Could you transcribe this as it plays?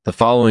The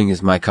following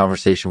is my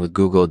conversation with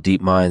Google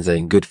DeepMind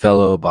and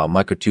Goodfellow about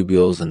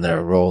microtubules and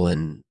their role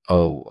in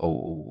Oophyte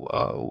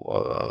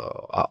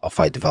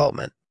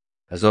development.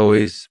 As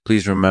always,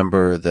 please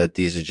remember that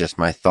these are just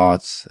my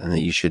thoughts and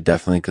that you should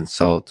definitely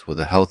consult with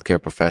a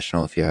healthcare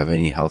professional if you have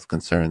any health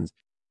concerns.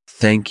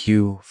 Thank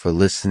you for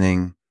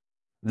listening.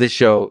 This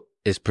show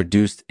is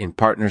produced in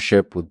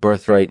partnership with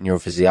Birthright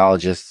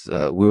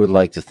Neurophysiologists. We would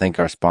like to thank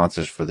our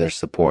sponsors for their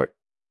support.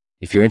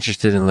 If you're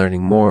interested in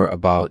learning more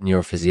about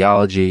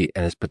neurophysiology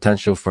and its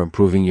potential for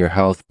improving your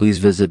health, please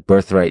visit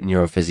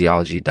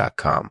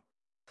birthrightneurophysiology.com.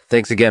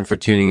 Thanks again for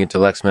tuning into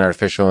Lexman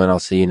Artificial, and I'll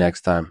see you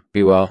next time.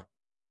 Be well.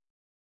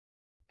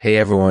 Hey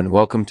everyone,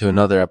 welcome to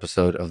another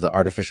episode of the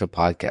Artificial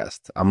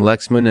Podcast. I'm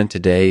Lexman, and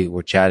today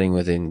we're chatting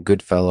with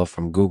Goodfellow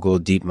from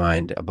Google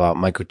DeepMind about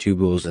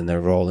microtubules and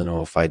their role in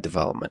Oophyte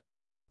development.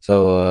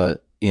 So,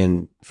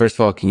 Ian, first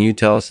of all, can you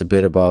tell us a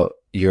bit about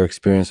your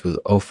experience with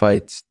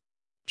Oophytes?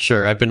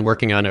 Sure. I've been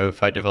working on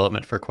Oophyte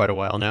development for quite a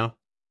while now.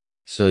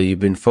 So you've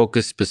been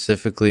focused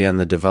specifically on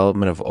the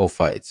development of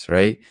Oophytes,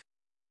 right?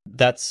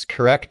 That's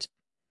correct.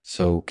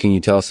 So can you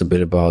tell us a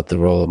bit about the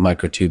role of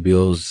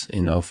microtubules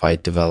in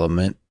Oophyte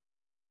development?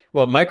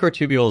 Well,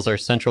 microtubules are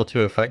central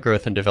to Oophyte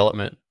growth and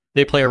development.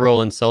 They play a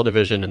role in cell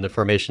division and the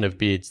formation of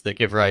beads that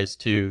give rise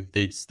to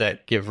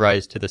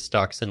the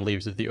stalks and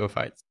leaves of the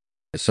Oophytes.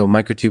 So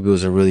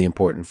microtubules are really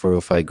important for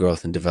Oophyte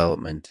growth and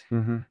development.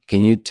 Mm-hmm.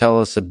 Can you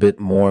tell us a bit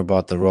more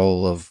about the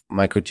role of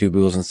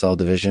microtubules in cell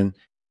division?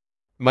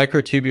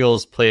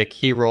 Microtubules play a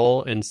key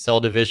role in cell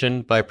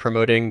division by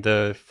promoting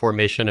the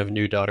formation of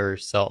new daughter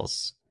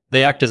cells.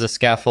 They act as a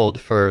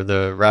scaffold for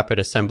the rapid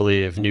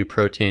assembly of new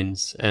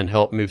proteins and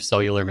help move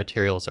cellular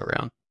materials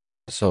around.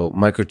 So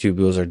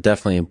microtubules are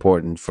definitely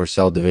important for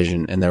cell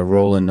division, and their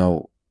role in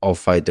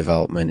Oophyte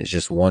development is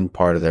just one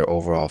part of their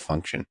overall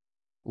function.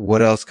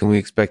 What else can we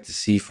expect to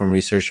see from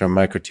research on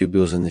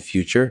microtubules in the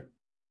future?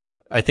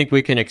 I think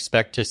we can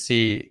expect to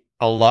see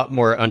a lot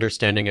more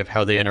understanding of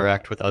how they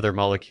interact with other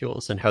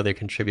molecules and how they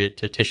contribute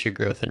to tissue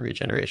growth and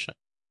regeneration.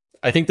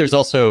 I think there's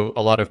also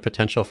a lot of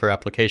potential for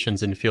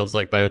applications in fields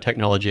like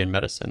biotechnology and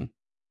medicine.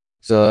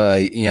 So,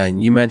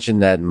 you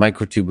mentioned that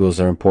microtubules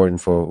are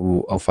important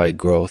for Oophyte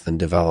growth and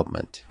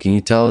development. Can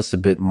you tell us a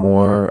bit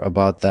more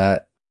about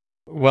that?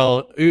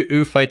 Well,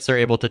 Oophytes are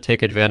able to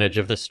take advantage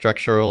of the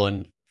structural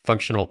and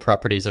functional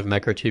properties of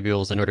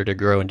microtubules in order to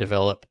grow and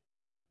develop.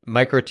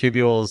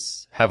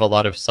 Microtubules have a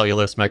lot of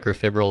cellulose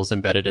microfibrils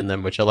embedded in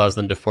them, which allows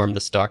them to form the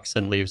stalks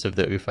and leaves of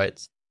the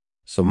Oophytes.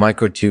 So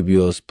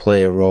microtubules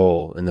play a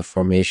role in the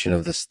formation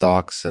of the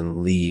stalks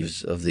and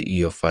leaves of the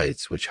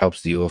Oophytes, which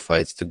helps the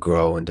Oophytes to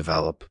grow and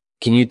develop.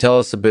 Can you tell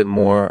us a bit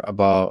more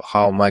about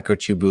how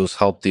microtubules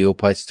help the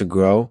Oophytes to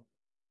grow?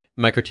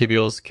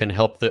 Microtubules can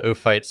help the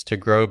Oophytes to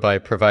grow by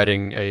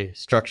providing a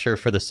structure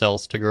for the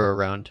cells to grow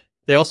around.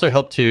 They also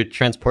help to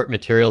transport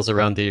materials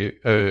around the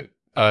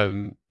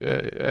Oophyte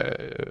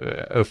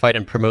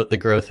and promote the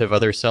growth of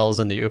other cells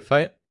in the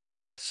Oophyte.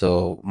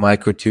 So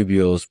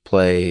microtubules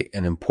play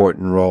an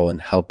important role in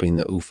helping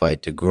the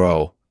Oophyte to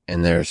grow,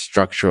 and their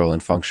structural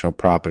and functional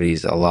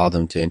properties allow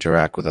them to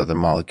interact with other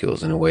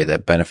molecules in a way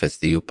that benefits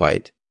the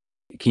Oophyte.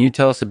 Can you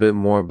tell us a bit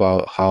more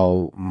about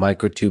how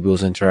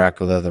microtubules interact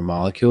with other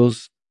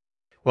molecules?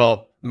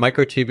 Well,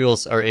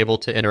 microtubules are able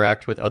to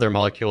interact with other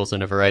molecules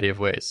in a variety of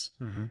ways.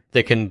 Mm-hmm.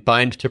 They can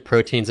bind to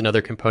proteins and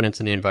other components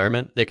in the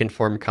environment. They can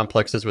form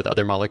complexes with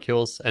other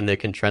molecules, and they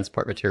can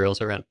transport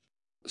materials around.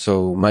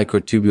 So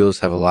microtubules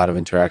have a lot of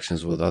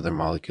interactions with other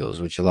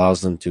molecules, which allows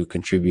them to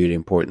contribute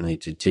importantly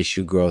to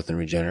tissue growth and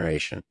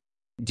regeneration.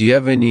 Do you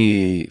have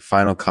any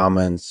final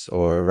comments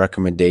or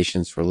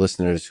recommendations for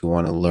listeners who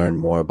want to learn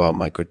more about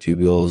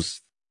microtubules?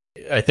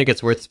 I think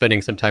it's worth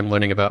spending some time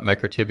learning about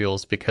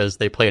microtubules because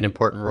they play an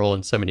important role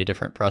in so many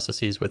different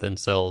processes within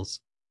cells.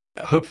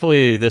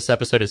 Hopefully, this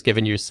episode has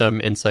given you some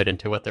insight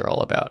into what they're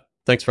all about.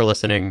 Thanks for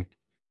listening.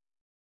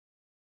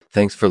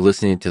 Thanks for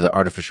listening to the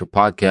Artificial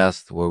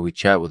Podcast, where we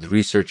chat with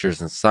researchers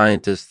and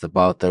scientists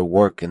about their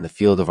work in the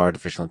field of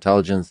artificial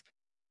intelligence.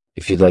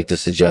 If you'd like to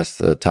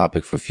suggest a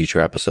topic for future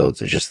episodes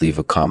or just leave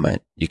a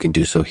comment, you can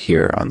do so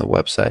here on the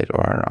website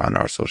or on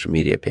our social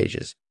media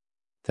pages.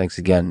 Thanks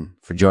again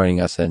for joining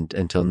us, and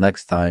until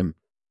next time,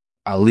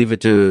 I'll leave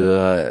it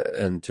to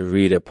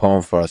read a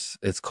poem for us.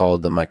 It's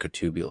called The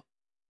Microtubule.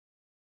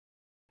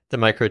 The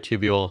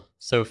microtubule,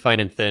 so fine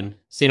and thin,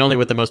 seen only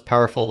with the most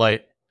powerful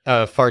light,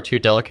 far too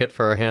delicate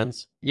for our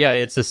hands. Yeah,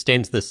 it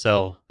sustains the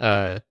cell,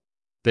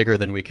 bigger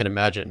than we can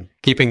imagine,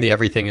 keeping the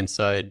everything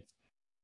inside